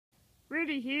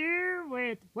Riddie here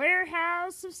with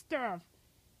Warehouse of Stuff.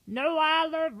 Know I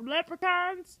love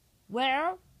leprechauns?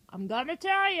 Well, I'm gonna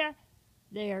tell you,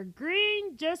 they are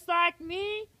green just like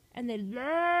me, and they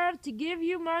love to give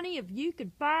you money if you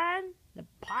can find the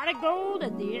pot of gold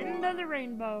at the end of the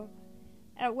rainbow.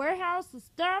 At Warehouse of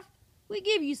Stuff, we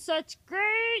give you such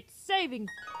great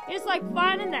savings. It's like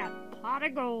finding that pot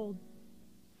of gold.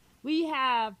 We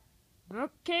have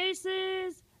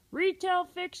bookcases, retail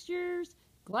fixtures,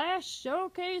 glass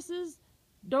showcases,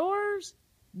 doors,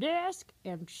 desks,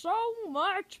 and so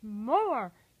much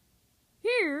more.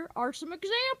 Here are some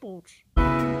examples.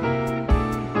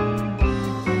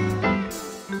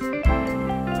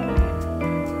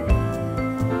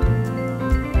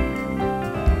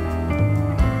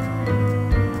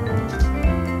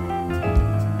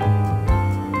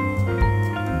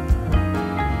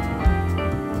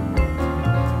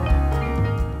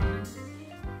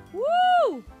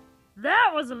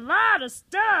 That was a lot of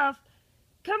stuff.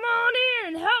 Come on in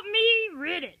and help me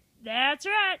rid it. That's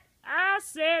right, I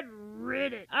said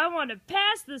rid it. I want to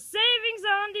pass the savings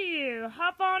on to you.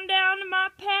 Hop on down to my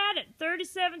pad at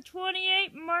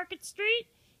 3728 Market Street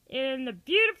in the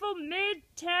beautiful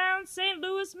Midtown St.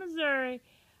 Louis, Missouri.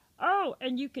 Oh,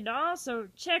 and you can also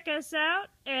check us out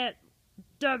at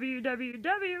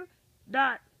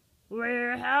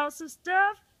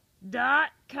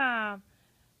www.warehouseofstuff.com.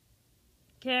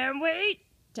 Can't wait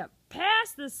to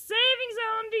pass the savings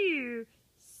on to you.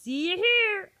 See you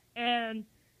here and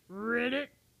rid it,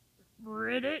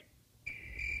 rid it.